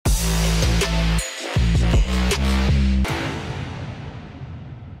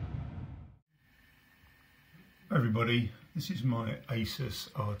everybody, this is my ASUS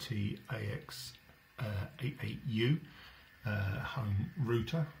RT-AX 88U home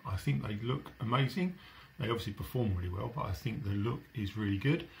router. I think they look amazing. They obviously perform really well, but I think the look is really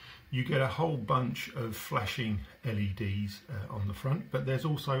good. You get a whole bunch of flashing LEDs on the front, but there's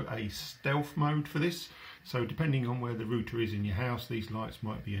also a stealth mode for this. So depending on where the router is in your house, these lights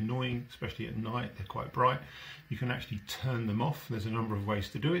might be annoying, especially at night. They're quite bright. You can actually turn them off. There's a number of ways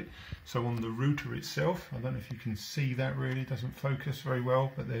to do it. So on the router itself, I don't know if you can see that really, it doesn't focus very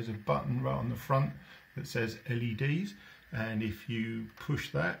well, but there's a button right on the front that says LEDs. And if you push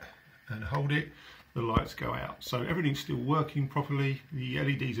that and hold it, the lights go out. So everything's still working properly. The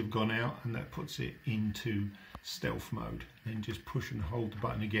LEDs have gone out and that puts it into stealth mode. Then just push and hold the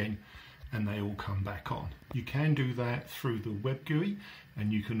button again and they all come back on. You can do that through the web GUI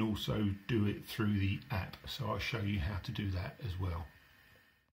and you can also do it through the app. So I'll show you how to do that as well.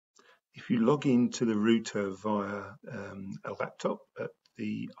 If you log into the router via a laptop at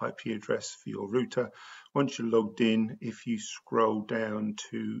the IP address for your router, once you're logged in, if you scroll down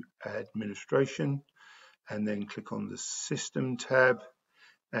to administration and then click on the system tab,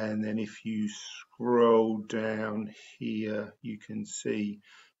 and then if you scroll down here you can see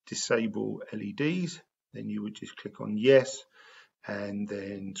disable LEDs, then you would just click on yes and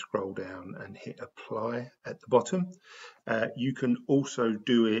then scroll down and hit apply at the bottom. You can also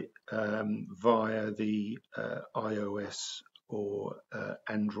do it via the iOS or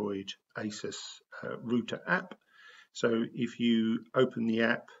Android ASUS router app. So if you open the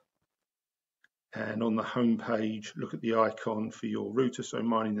app and on the home page look at the icon for your router, so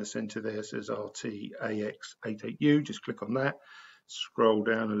mine in the center there says RT-AX88U, just click on that, scroll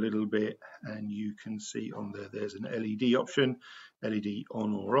down a little bit and you can see on there there's an LED option, LED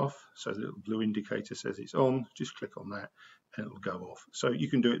on or off. So the little blue indicator says it's on, just click on that and it'll go off. So you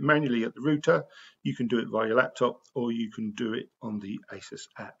can do it manually at the router, you can do it via your laptop, or you can do it on the ASUS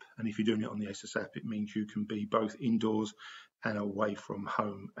app. And if you're doing it on the ASUS app, it means you can be both indoors and away from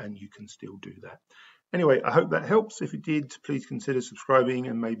home and you can still do that. Anyway, I hope that helps. If it did, please consider subscribing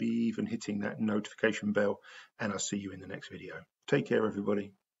and maybe even hitting that notification bell, and I'll see you in the next video. Take care,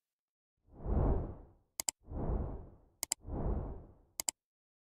 everybody.